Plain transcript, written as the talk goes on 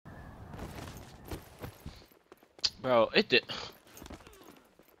Bro, it did.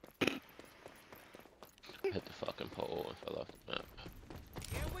 Hit the fucking pole and fell off the map.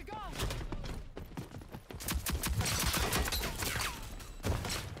 Here we go.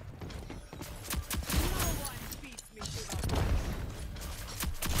 No one beats me to the punch.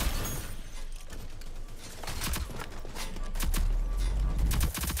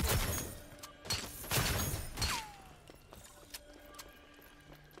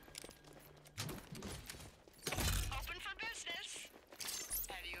 Open for business.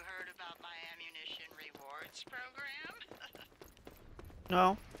 Have you heard about my ammunition rewards program?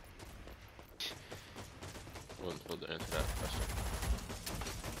 No. I wasn't supposed to answer that question.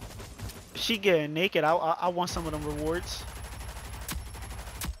 She getting naked. I want some of them rewards.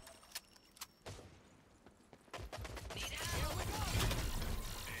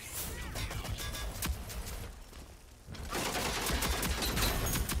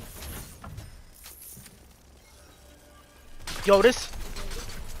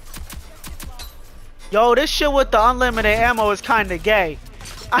 Yo, this shit with the unlimited ammo is kinda gay.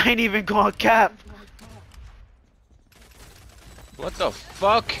 I ain't even going cap. What the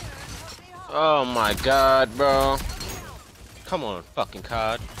fuck? Oh my god, bro. Come on, fucking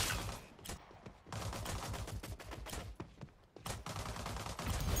COD.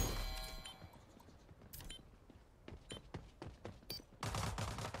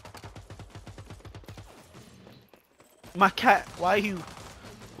 My cat, why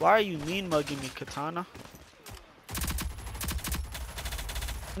are you mean mugging me, Katana?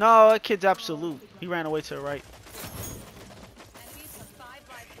 No, that kid's absolute. He ran away to the right. Enemies with 5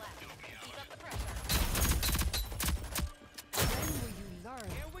 lives left. Keep up the pressure. When will you learn?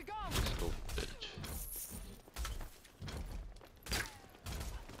 Here we go. Let's go, bitch.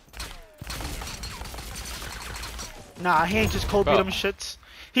 Nah, he ain't just Kobe Bro. them shits.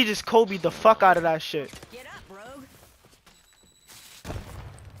 He just Kobe the fuck out of that shit. Get up, rogue.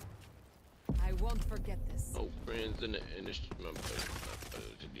 I won't forget this. No friends in the industry.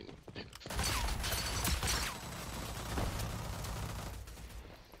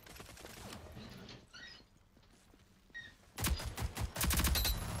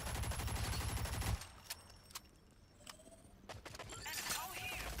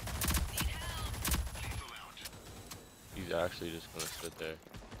 He's actually just gonna sit there.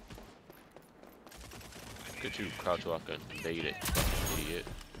 Could you crouch walk and bait it, fucking idiot.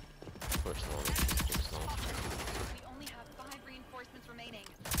 First one, next one. We only have 5 reinforcements remaining.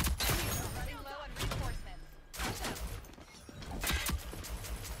 Enemies are running low on reinforcements.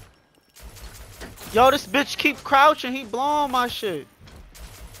 Yo, this bitch keep crouching. He blowing my shit.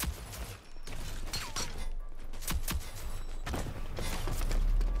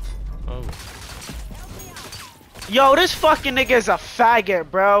 Oh, Yo, this fucking nigga is a faggot,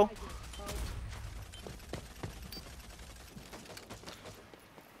 bro.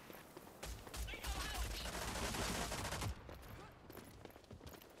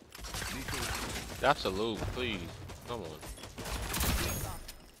 that's a loop, please. Come on.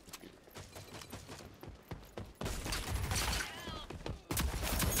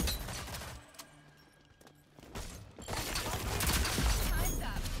 Time's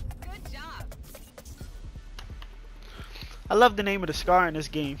up. Good job. I love the name of the scar in this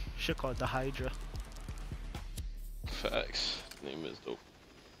game. Shit called the Hydra. Facts. Name is dope.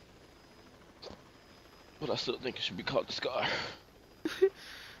 But I still think it should be called the Scar.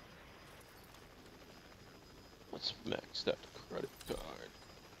 What's maxed out credit card?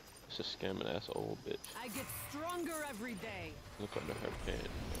 It's a scamming ass old bitch. I get stronger every day. Look under her pants.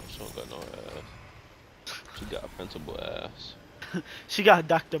 She don't got no ass. She got a principal ass. She got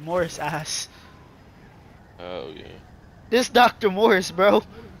Dr. Morris ass. Oh yeah. This Dr. Morris, bro.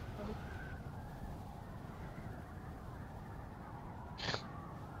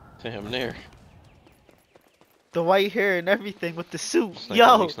 Damn near. The white hair and everything with the suit. Snipe Yo.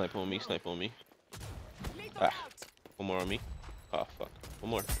 on me, snipe on me, snipe on me. Lethal Ah. out. One more on me. Oh fuck.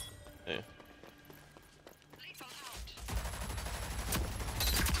 One more. Yeah. Lethal out.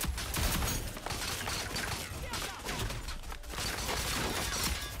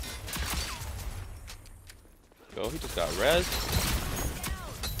 Yo, he just got res.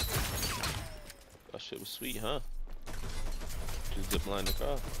 That shit was sweet, huh? Just ziplined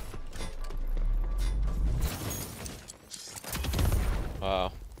across.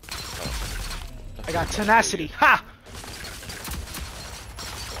 Wow. I got tenacity. Ha!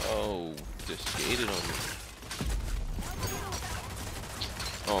 Oh, just skated on me.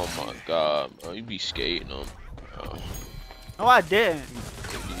 Oh my god, bro. You be skating on me. Oh, No, I didn't.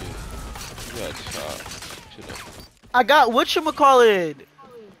 you got shot. Shit up. I got whatchamacallit.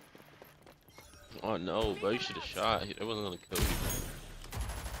 Oh no, bro, you should have shot. It wasn't gonna kill you.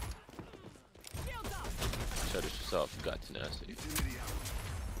 Shut it yourself. You got tenacity.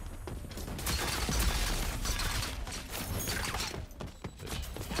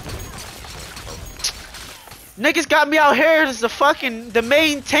 Niggas got me out here as the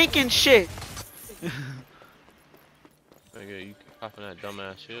main tanking shit. Nigga, you popping that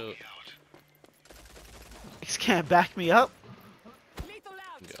dumbass shield. Niggas can't back me up.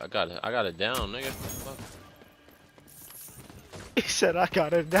 I got it down, nigga. Fuck. He said I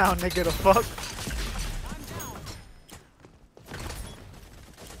got it down, nigga. The fuck.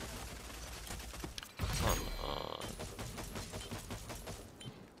 Come on.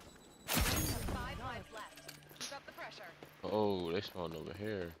 5 lives left. Keep up the pressure. Oh, they spawned over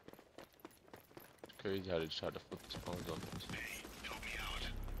here. It's crazy how they just tried to flip the spawns on this.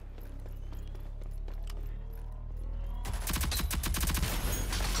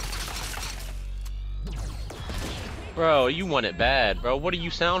 Bro, you want it bad, bro. What are you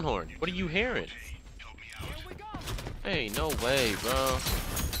sound horn? What are you hearing? Hey, no way, bro.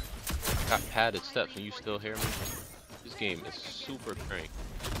 Got padded steps and you still hear me? This game is super crank.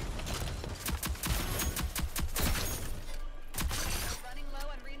 Running low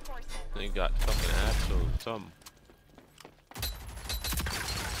on reinforcements. They got fucking actual something.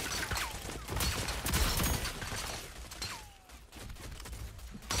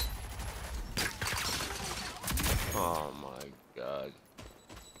 Oh my god.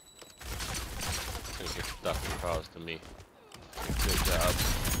 Gonna get stuck across to me. Good job.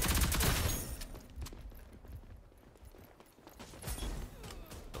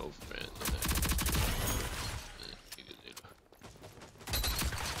 No friends.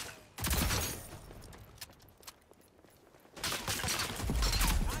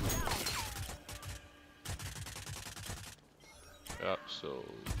 Yep, so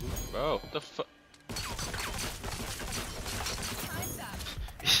bro, what the fuck? Time's up.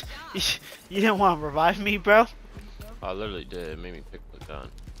 You didn't want to revive me, bro? I literally did. It made me pick the gun.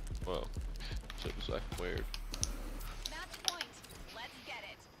 Well, shit was like weird. Match point. Let's get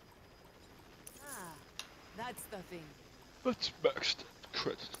it. Ah, that's the thing. Let's max the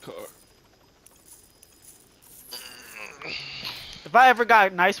credit card. If I ever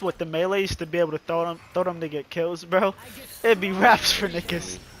got nice with the melees to be able to throw them to get kills, bro, it'd be raps for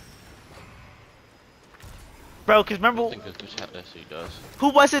niggas. Bro, cause I remember think that's just how he does. who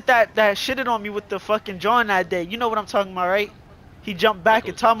was it that shitted on me with the fucking John that day? You know what I'm talking about, right? He jumped back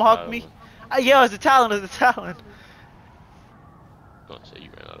and tomahawked me. Yeah, it was the Talon. It was the Talon. Don't say you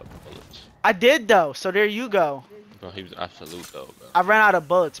ran out of bullets. I did though, so there you go. Bro, he was absolute though, bro. I ran out of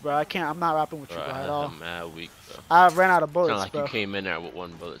bullets, bro. I'm not rapping with you, Bro, bro, I at had all. him mad weak, bro. I ran out of It's bullets, not like bro. you came in there with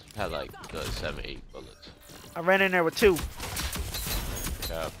one bullet. You had like 7, 8 bullets. I ran in there with 2.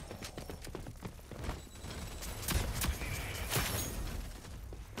 Yeah.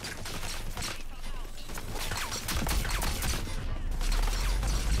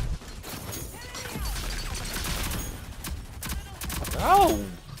 Oh!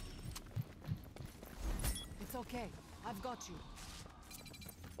 It's okay. I've got you.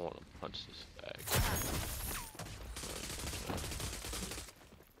 I want to punch this bag.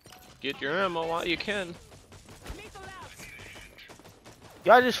 Get your ammo while you can.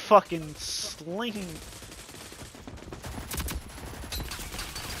 Y'all just fucking slinging.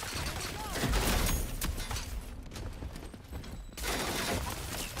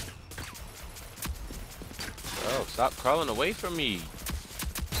 Bro, stop crawling away from me.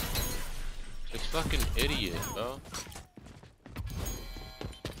 This fucking idiot, bro.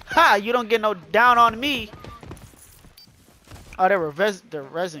 Ha! You don't get no down on me. Oh, they're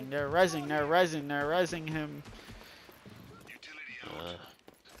rezzing him.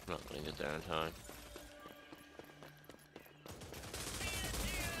 I'm not gonna get there in time.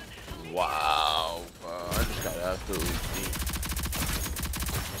 Wow, bro. I just got absolutely beat.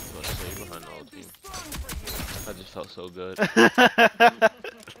 Let's stay behind the whole team. I just felt so good.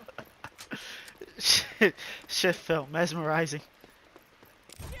 Shit felt mesmerizing.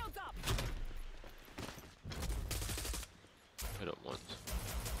 Hit it once.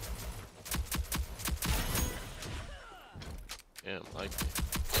 Damn, like me.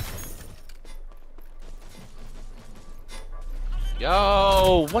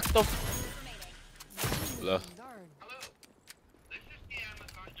 Yo, what the? Hello. Hello, this is the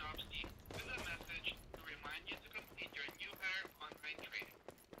Amazon Jobs team with a message to remind you to complete your new hire online training.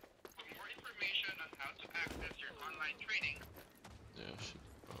 For more information on how to access your online training, Yeah, shit.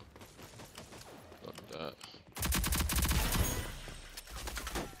 Fuck that.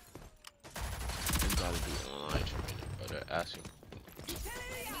 You gotta do online training, but they're asking.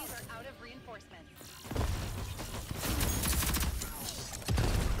 Enemies are out of reinforcements. reinforcements.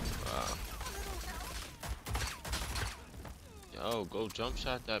 Wow. Yo, go jump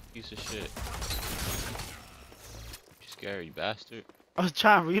shot that piece of shit. You scary bastard. I was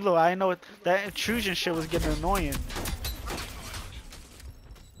trying to reload. I didn't know what that intrusion shit was getting annoying.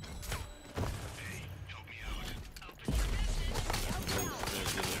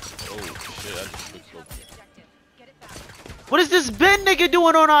 Oh shit, I just clicked open. Objective. Get it back. What is this Ben nigga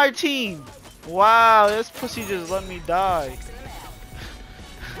doing on our team? Wow, this pussy just let me die.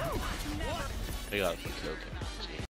 They got